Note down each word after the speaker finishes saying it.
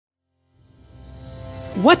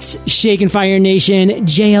What's shaking, Fire Nation?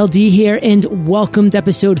 JLD here, and welcome to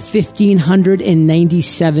episode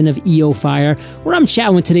 1597 of EO Fire, where I'm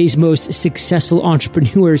chatting with today's most successful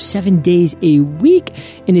entrepreneurs 7 days a week.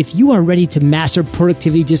 And if you are ready to master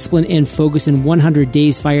productivity, discipline, and focus in 100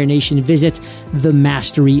 days, Fire Nation, visit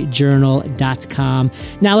themasteryjournal.com.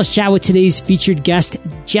 Now let's chat with today's featured guest,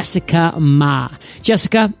 Jessica Mah.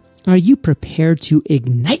 Jessica, are you prepared to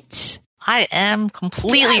ignite? I am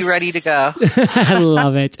completely ready to go. I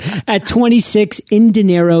love it. At 26, In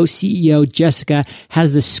Dinero CEO Jessica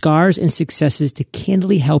has the scars and successes to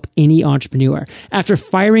candidly help any entrepreneur. After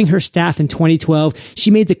firing her staff in 2012,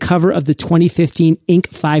 she made the cover of the 2015 Inc.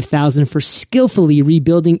 5000 for skillfully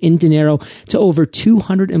rebuilding In Dinero to over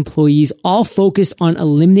 200 employees, all focused on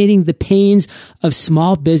eliminating the pains of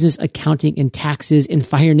small business accounting and taxes. In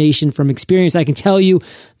Fire Nation, from experience, I can tell you,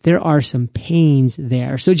 there are some pains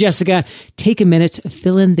there. So Jessica, take a minute to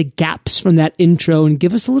fill in the gaps from that intro and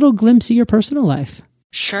give us a little glimpse of your personal life.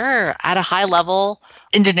 Sure. At a high level,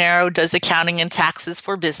 In Dinero does accounting and taxes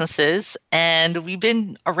for businesses, and we've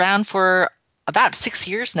been around for about 6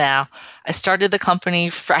 years now. I started the company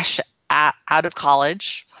fresh out of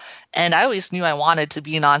college, and I always knew I wanted to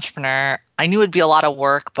be an entrepreneur. I knew it'd be a lot of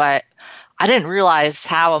work, but I didn't realize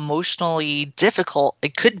how emotionally difficult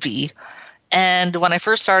it could be. And when I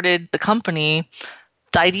first started the company,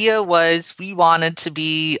 the idea was we wanted to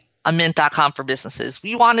be a mint.com for businesses.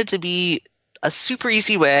 We wanted to be a super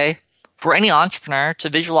easy way for any entrepreneur to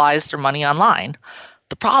visualize their money online.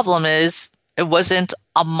 The problem is it wasn't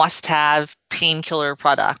a must-have painkiller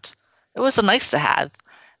product. It was a nice-to-have.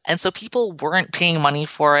 And so people weren't paying money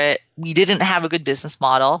for it. We didn't have a good business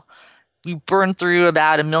model. We burned through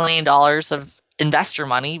about $1 million of investor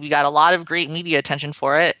money. We got a lot of great media attention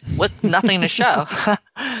for it with nothing to show.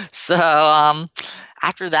 So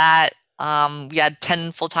after that, we had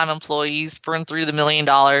 10 full-time employees, burned through the $1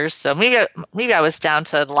 million. So maybe I was down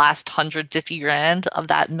to the last $150,000 of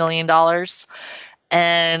that $1 million.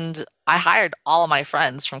 And I hired all of my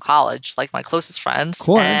friends from college, like my closest friends. Of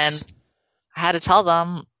course. And I had to tell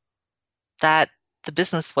them that the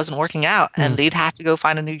business wasn't working out and they'd have to go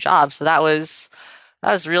find a new job. So that was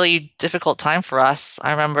a really difficult time for us. I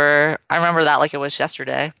remember that like it was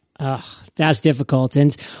yesterday. That's difficult.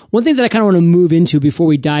 And one thing that I kind of want to move into before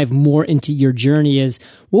we dive more into your journey is,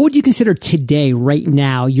 what would you consider today, right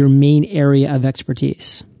now, your main area of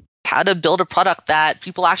expertise? How to build a product that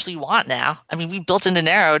people actually want now. I mean, we built In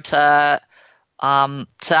Dinero to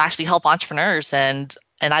actually help entrepreneurs, and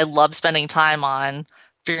I love spending time on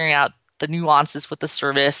figuring out the nuances with the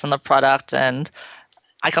service and the product. And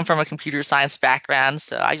I come from a computer science background,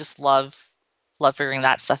 so I just love figuring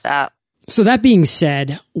that stuff out. So that being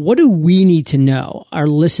said, what do we need to know, our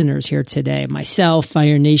listeners here today, myself,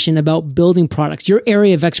 Fire Nation, about building products, your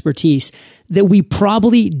area of expertise, that we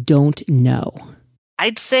probably don't know?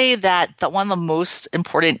 I'd say that one of the most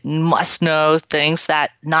important must-know things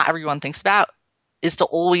that not everyone thinks about is to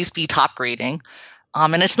always be top grading.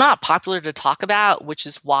 And it's not popular to talk about, which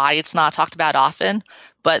is why it's not talked about often.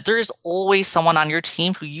 But there is always someone on your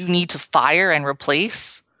team who you need to fire and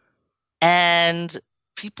replace. And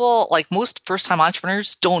people, like most first-time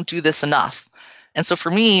entrepreneurs, don't do this enough. And so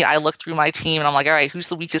for me, I look through my team and I'm like, all right, who's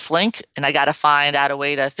the weakest link? And I got to find out a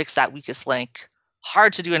way to fix that weakest link.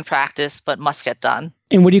 Hard to do in practice, but must get done.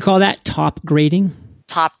 And what do you call that? Top grading?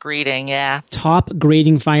 Top grading, yeah. Top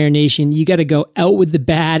grading, Fire Nation. You got to go out with the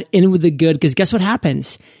bad, in with the good, because guess what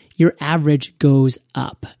happens? Your average goes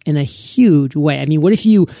up in a huge way. I mean, what if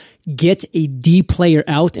you get a D player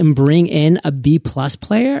out and bring in a B plus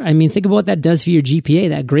player? I mean, think about what that does for your GPA,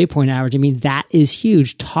 that grade point average. I mean, that is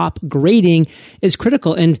huge. Top grading is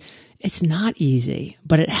critical, and it's not easy,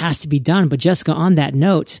 but it has to be done. But Jessica, on that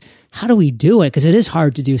note, how do we do it? Because it is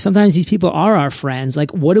hard to do. Sometimes these people are our friends.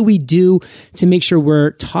 Like, what do we do to make sure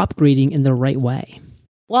we're top grading in the right way?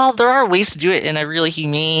 Well, there are ways to do it in a really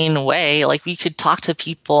humane way. Like, we could talk to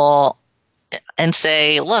people and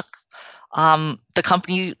say, look, the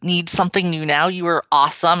company needs something new now. You were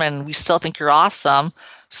awesome, and we still think you're awesome.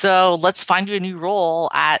 So let's find you a new role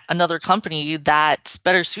at another company that's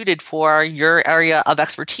better suited for your area of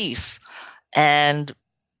expertise. And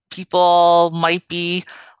people might be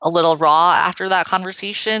a little raw after that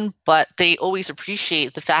conversation, but they always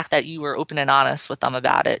appreciate the fact that you were open and honest with them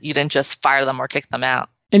about it. You didn't just fire them or kick them out.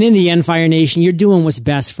 And in the end, Fire Nation, you're doing what's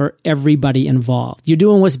best for everybody involved. You're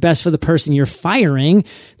doing what's best for the person you're firing,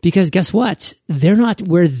 because guess what? They're not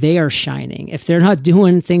where they are shining. If they're not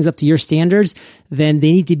doing things up to your standards, then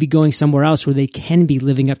they need to be going somewhere else where they can be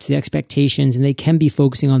living up to the expectations and they can be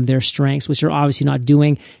focusing on their strengths, which they're obviously not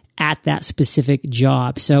doing at that specific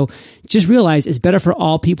job. So just realize it's better for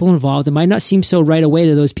all people involved. It might not seem so right away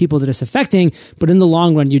to those people that it's affecting, but in the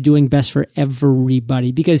long run, you're doing best for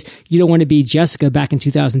everybody, because you don't want to be Jessica back in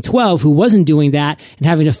 2012 who wasn't doing that and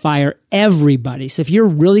having to fire everybody. So if you're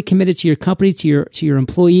really committed to your company, to your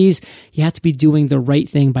employees, you have to be doing the right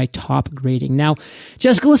thing by top grading. Now,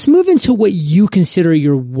 Jessica, let's move into what you consider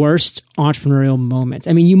your worst entrepreneurial moment.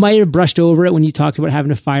 I mean, you might have brushed over it when you talked about having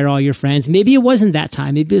to fire all your friends. Maybe it wasn't that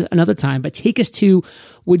time, maybe it was another time, but take us to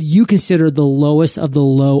what you consider the lowest of the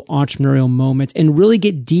low entrepreneurial moments and really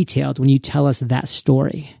get detailed when you tell us that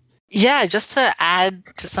story. Yeah, just to add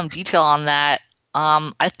to some detail on that,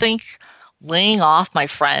 I think laying off my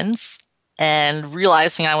friends and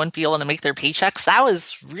realizing I wouldn't be able to make their paychecks, that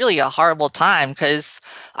was really a horrible time because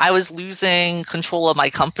I was losing control of my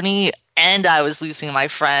company and I was losing my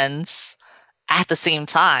friends at the same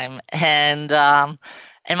time. And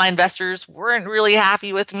my investors weren't really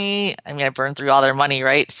happy with me. I mean, I burned through all their money,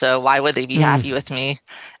 right? So why would they be happy with me?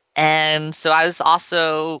 And so I was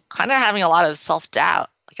also kind of having a lot of self-doubt.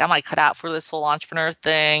 Like, am I cut out for this whole entrepreneur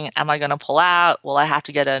thing? Am I going to pull out? Will I have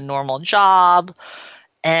to get a normal job?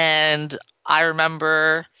 And I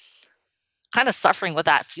remember kind of suffering with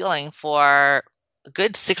that feeling for a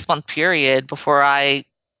good 6-month period before I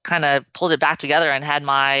kind of pulled it back together and had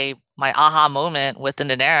my aha moment with the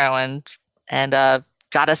dinero and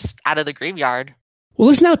got us out of the graveyard. Well,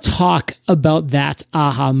 let's now talk about that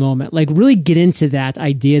aha moment. Like, really get into that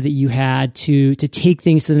idea that you had to take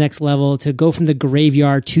things to the next level, to go from the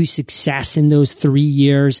graveyard to success in those 3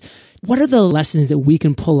 years. What are the lessons that we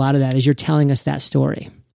can pull out of that as you're telling us that story?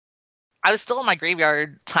 I was still in my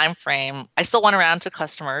graveyard time frame. I still went around to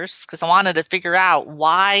customers because I wanted to figure out,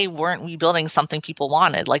 why weren't we building something people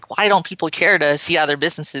wanted? Like, why don't people care to see how their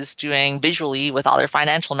business is doing visually with all their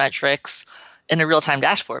financial metrics in a real-time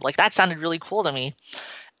dashboard? Like, that sounded really cool to me.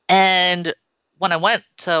 And when I went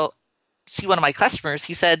to see one of my customers,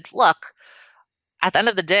 he said, look, at the end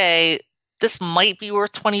of the day, this might be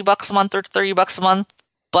worth $20 a month or $30 a month,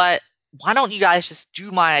 but why don't you guys just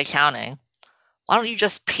do my accounting? Why don't you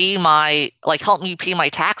just help me pay my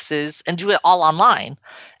taxes and do it all online?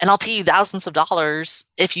 And I'll pay you thousands of dollars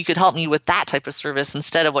if you could help me with that type of service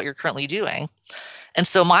instead of what you're currently doing. And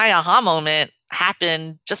so my aha moment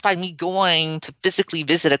happened just by me going to physically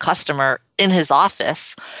visit a customer in his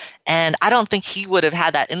office. And I don't think he would have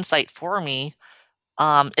had that insight for me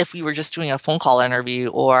if we were just doing a phone call interview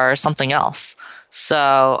or something else.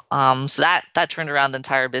 So that turned around the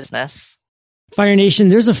entire business. Fire Nation,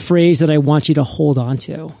 there's a phrase that I want you to hold on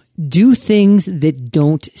to. Do things that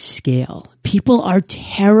don't scale. People are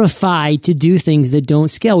terrified to do things that don't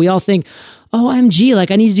scale. We all think, OMG, like,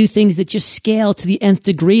 I need to do things that just scale to the nth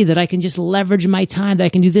degree, that I can just leverage my time, that I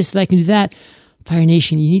can do this, that I can do that. Fire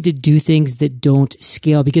Nation, you need to do things that don't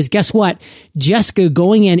scale, because guess what? Jessica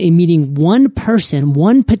going in and meeting one person,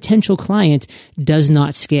 one potential client, does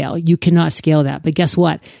not scale. You cannot scale that. But guess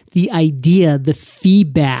what? The idea, the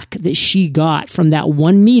feedback that she got from that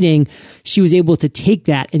one meeting, she was able to take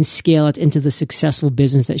that and scale it into the successful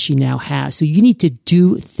business that she now has. So you need to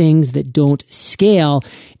do things that don't scale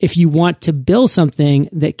if you want to build something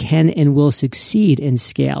that can and will succeed in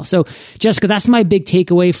scale. So Jessica, that's my big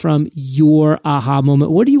takeaway from your aha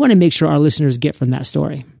moment. What do you want to make sure our listeners get from that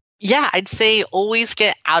story? Yeah, I'd say always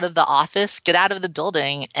get out of the office, get out of the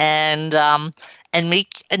building, and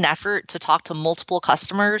make an effort to talk to multiple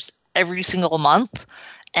customers every single month,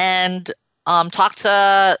 and talk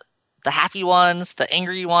to the happy ones, the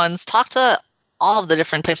angry ones, talk to all of the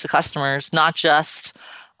different types of customers, not just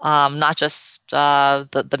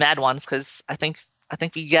the mad ones, because I think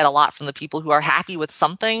we get a lot from the people who are happy with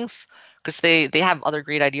some things because they have other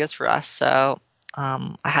great ideas for us. So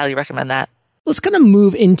I highly recommend that. Let's kind of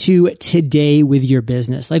move into today with your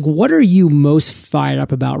business. Like, what are you most fired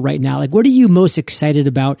up about right now? Like, what are you most excited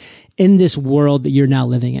about in this world that you're now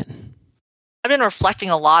living in? I've been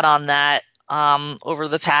reflecting a lot on that over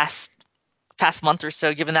the past month or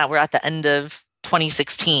so, given that we're at the end of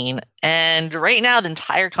 2016. And right now, the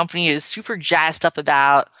entire company is super jazzed up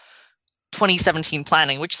about 2017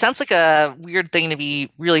 planning, which sounds like a weird thing to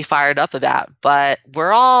be really fired up about. But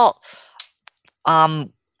we're all...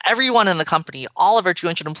 everyone in the company, all of our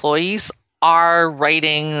 200 employees are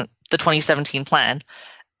writing the 2017 plan.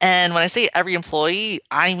 And when I say every employee,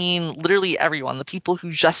 I mean literally everyone. The people who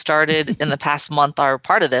just started in the past month are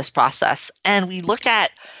part of this process. And we look at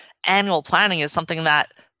annual planning as something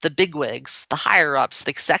that the bigwigs, the higher-ups, the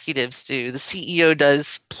executives do. The CEO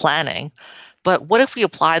does planning. But what if we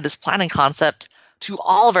apply this planning concept to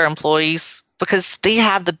all of our employees because they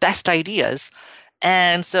have the best ideas?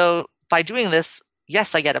 And so by doing this,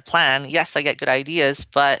 yes, I get a plan. Yes, I get good ideas,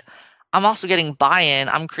 but I'm also getting buy-in.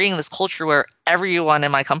 I'm creating this culture where everyone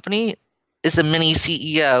in my company is a mini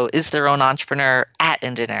CEO, is their own entrepreneur at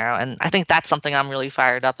Indinero. And I think that's something I'm really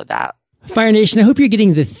fired up about. Fire Nation, I hope you're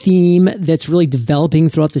getting the theme that's really developing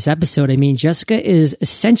throughout this episode. I mean, Jessica is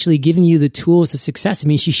essentially giving you the tools to success. I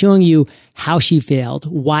mean, she's showing you how she failed,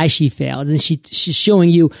 why she failed, and she's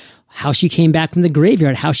showing you how she came back from the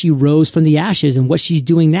graveyard, how she rose from the ashes, and what she's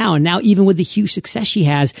doing now. And now, even with the huge success she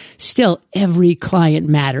has, still every client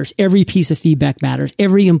matters. Every piece of feedback matters.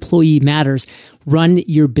 Every employee matters. Run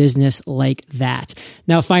your business like that.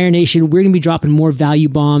 Now, Fire Nation, we're going to be dropping more value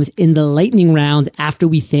bombs in the lightning round after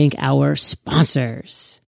we thank our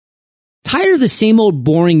sponsors. Tired of the same old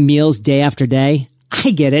boring meals day after day?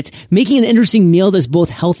 I get it. Making an interesting meal that's both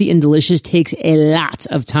healthy and delicious takes a lot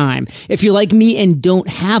of time. If you're like me and don't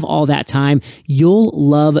have all that time, you'll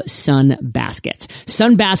love Sun Basket.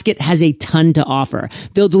 Sun Basket has a ton to offer.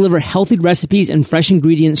 They'll deliver healthy recipes and fresh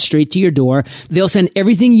ingredients straight to your door. They'll send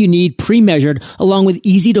everything you need pre-measured along with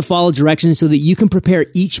easy to follow directions so that you can prepare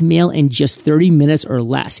each meal in just 30 minutes or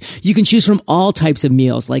less. You can choose from all types of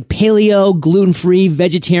meals like paleo, gluten-free,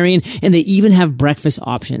 vegetarian, and they even have breakfast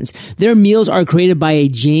options. Their meals are created by a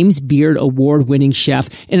James Beard award-winning chef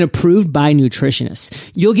and approved by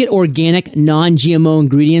nutritionists. You'll get organic, non-GMO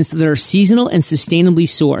ingredients that are seasonal and sustainably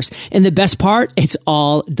sourced. And the best part, it's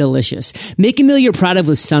all delicious. Make a meal you're proud of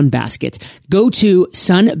with Sunbasket. Go to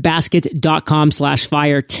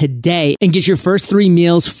sunbasket.com/fire today and get your first 3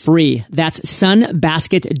 meals free. That's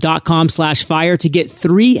sunbasket.com/fire to get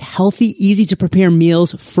 3 healthy, easy to prepare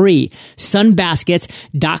meals free.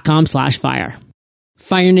 Sunbasket.com/fire.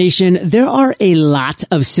 Fire Nation, there are a lot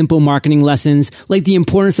of simple marketing lessons, like the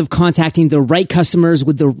importance of contacting the right customers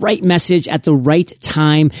with the right message at the right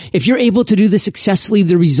time. If you're able to do this successfully,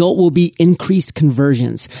 the result will be increased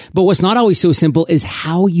conversions. But what's not always so simple is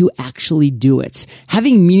how you actually do it.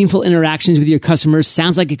 Having meaningful interactions with your customers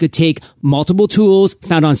sounds like it could take multiple tools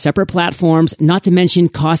found on separate platforms, not to mention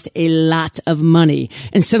cost a lot of money.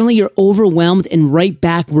 And suddenly you're overwhelmed and right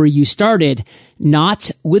back where you started. Not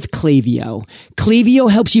with Klaviyo. Klaviyo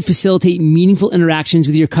helps you facilitate meaningful interactions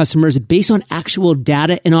with your customers based on actual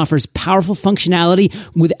data and offers powerful functionality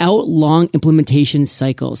without long implementation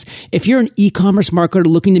cycles. If you're an e-commerce marketer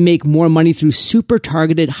looking to make more money through super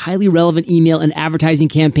targeted, highly relevant email and advertising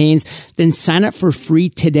campaigns, then sign up for free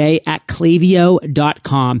today at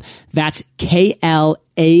Klaviyo.com. That's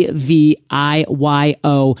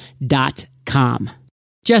KLAVIYO.com.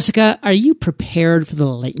 Jessica, are you prepared for the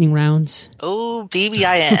lightning rounds? Oh, baby,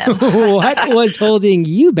 I am. What was holding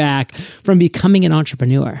you back from becoming an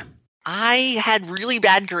entrepreneur? I had really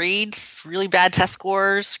bad grades, really bad test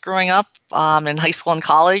scores growing up in high school and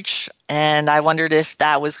college, and I wondered if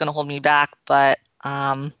that was going to hold me back. But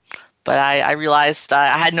I realized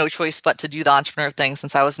I had no choice but to do the entrepreneur thing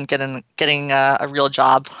since I wasn't getting a real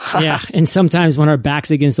job. Yeah, and sometimes when our back's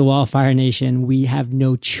against the wall, Fire Nation, we have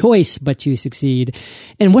no choice but to succeed.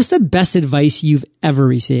 And what's the best advice you've ever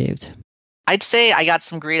received? I'd say I got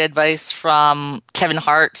some great advice from Kevin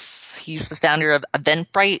Hartz. He's the founder of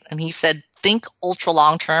Eventbrite, and he said, think ultra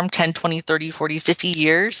long term, 10, 20, 30, 40, 50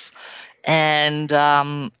 years. And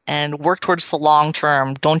work towards the long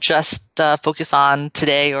term. Don't just focus on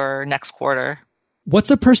today or next quarter.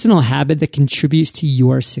 What's a personal habit that contributes to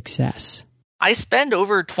your success? I spend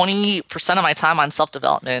over 20% of my time on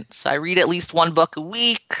self-development. So I read at least 1 book a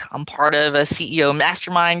week. I'm part of a CEO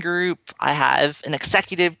mastermind group. I have an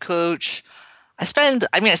executive coach. I spend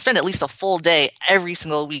at least a full day every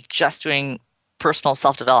single week just doing personal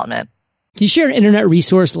self-development. Can you share an internet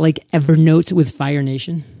resource like Evernote with Fire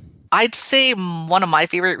Nation? I'd say one of my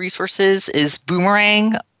favorite resources is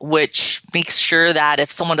Boomerang, which makes sure that if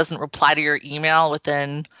someone doesn't reply to your email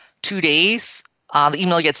within 2 days, the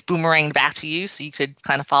email gets boomeranged back to you, so you could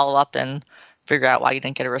kind of follow up and figure out why you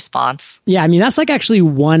didn't get a response. Yeah, I mean, that's like actually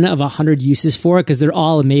one of 100 uses for it because they're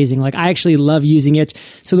all amazing. Like I actually love using it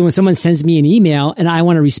so that when someone sends me an email and I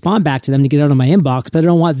want to respond back to them to get it out of my inbox, but I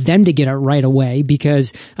don't want them to get it right away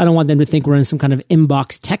because I don't want them to think we're in some kind of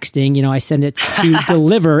inbox texting. You know, I send it to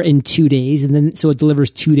deliver in 2 days and then so it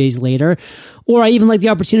delivers 2 days later. Or I even like the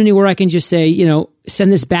opportunity where I can just say, you know,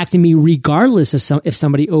 send this back to me regardless of if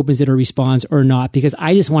somebody opens it or responds or not, because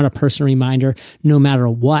I just want a personal reminder no matter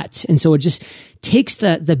what. And so it just takes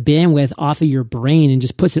the bandwidth off of your brain and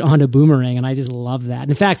just puts it onto Boomerang. And I just love that.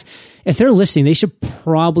 In fact, if they're listening, they should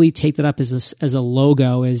probably take that up as a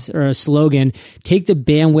logo or a slogan. Take the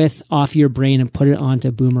bandwidth off your brain and put it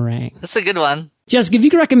onto Boomerang. That's a good one. Jessica, if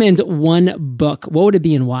you could recommend one book, what would it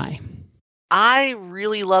be and why? I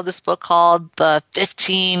really love this book called The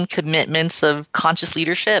 15 Commitments of Conscious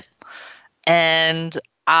Leadership. And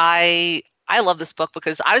I love this book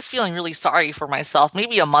because I was feeling really sorry for myself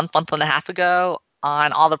maybe a month and a half ago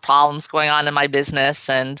on all the problems going on in my business.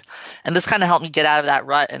 And this kind of helped me get out of that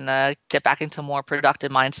rut and get back into a more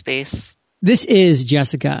productive mind space. This is,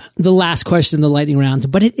 Jessica, the last question in the lightning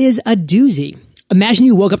round, but it is a doozy. Imagine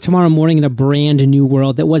you woke up tomorrow morning in a brand new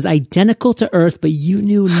world that was identical to Earth, but you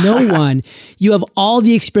knew no one. You have all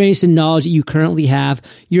the experience and knowledge that you currently have.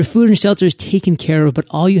 Your food and shelter is taken care of, but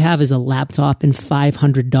all you have is a laptop and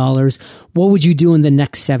 $500. What would you do in the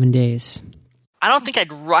next 7 days? I don't think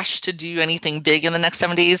I'd rush to do anything big in the next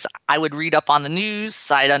 7 days. I would read up on the news.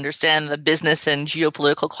 I'd understand the business and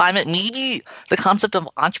geopolitical climate. Maybe the concept of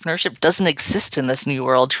entrepreneurship doesn't exist in this new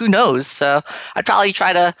world. Who knows? So I'd probably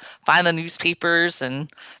try to find the newspapers and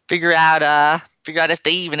figure out if they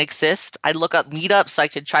even exist. I'd look up meetups so I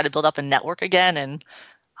could try to build up a network again and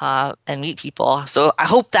meet people. So I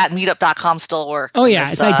hope that meetup.com still works. Oh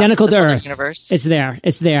yeah, it's identical to Earth. Universe. It's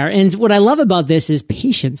there. And what I love about this is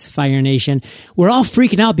patience, Fire Nation. We're all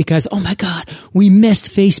freaking out because, oh my God, we missed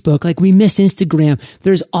Facebook. Like we missed Instagram.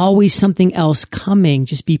 There's always something else coming.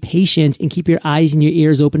 Just be patient and keep your eyes and your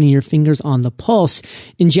ears open and your fingers on the pulse.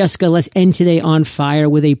 And Jessica, let's end today on fire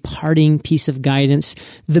with a parting piece of guidance,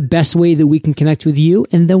 the best way that we can connect with you.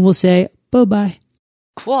 And then we'll say bye-bye.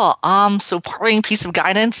 Cool. So parting piece of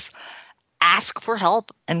guidance, ask for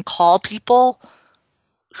help and call people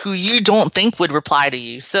who you don't think would reply to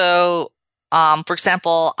you. So, for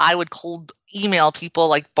example, I would cold email people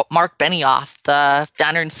like Mark Benioff, the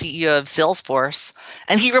founder and CEO of Salesforce,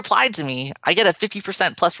 and he replied to me. I get a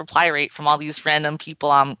 50% plus reply rate from all these random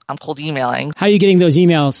people I'm cold emailing. How are you getting those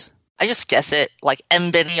emails? I just guess it, like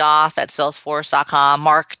mbenioff@salesforce.com,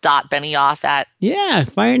 mark.benioff . Yeah,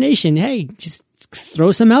 Fire Nation. Hey, just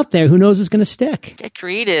throw some out there. Who knows what's going to stick? Get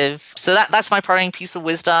creative. So that's my parting piece of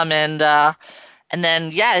wisdom. And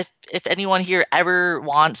then, yeah, if anyone here ever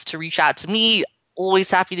wants to reach out to me,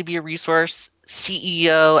 always happy to be a resource.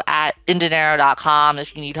 CEO@indinero.com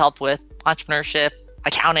if you need help with entrepreneurship,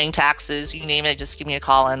 accounting, taxes, you name it, just give me a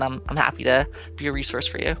call and I'm happy to be a resource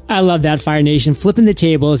for you. I love that, Fire Nation. Flipping the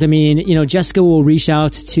tables. I mean, Jessica will reach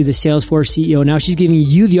out to the Salesforce CEO. Now she's giving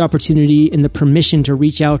you the opportunity and the permission to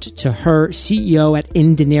reach out to her,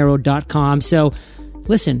 CEO@indinero.com. So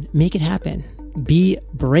listen, make it happen. Be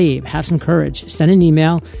brave. Have some courage. Send an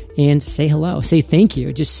email and say hello. Say thank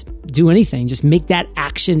you. Just do anything. Just make that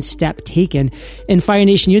action step taken. And Fire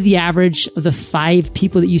Nation, you're the average of the 5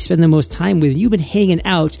 people that you spend the most time with. You've been hanging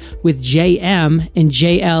out with JM and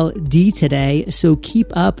JLD today. So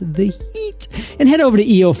keep up the heat and head over to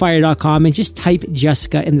eofire.com and just type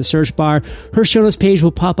Jessica in the search bar. Her show notes page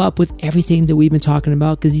will pop up with everything that we've been talking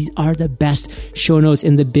about because these are the best show notes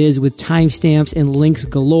in the biz with timestamps and links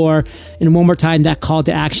galore. And one more time, that call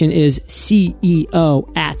to action is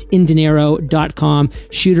CEO@indinero.com.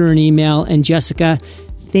 Shoot her an email. And Jessica,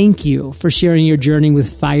 thank you for sharing your journey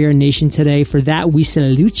with Fire Nation today. For that, we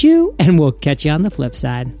salute you and we'll catch you on the flip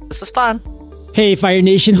side. This was fun. Hey, Fire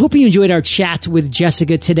Nation. Hope you enjoyed our chat with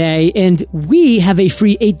Jessica today. And we have a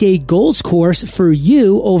free 8-day goals course for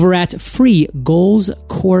you over at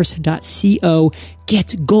freegoalscourse.co.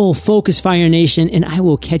 Get goal focused, Fire Nation, and I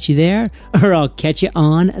will catch you there or I'll catch you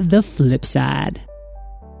on the flip side.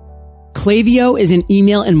 Klaviyo is an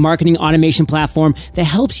email and marketing automation platform that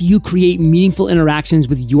helps you create meaningful interactions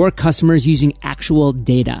with your customers using actual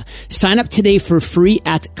data. Sign up today for free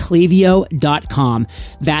at klaviyo.com.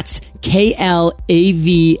 That's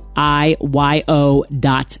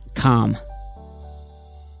KLAVIYO.com.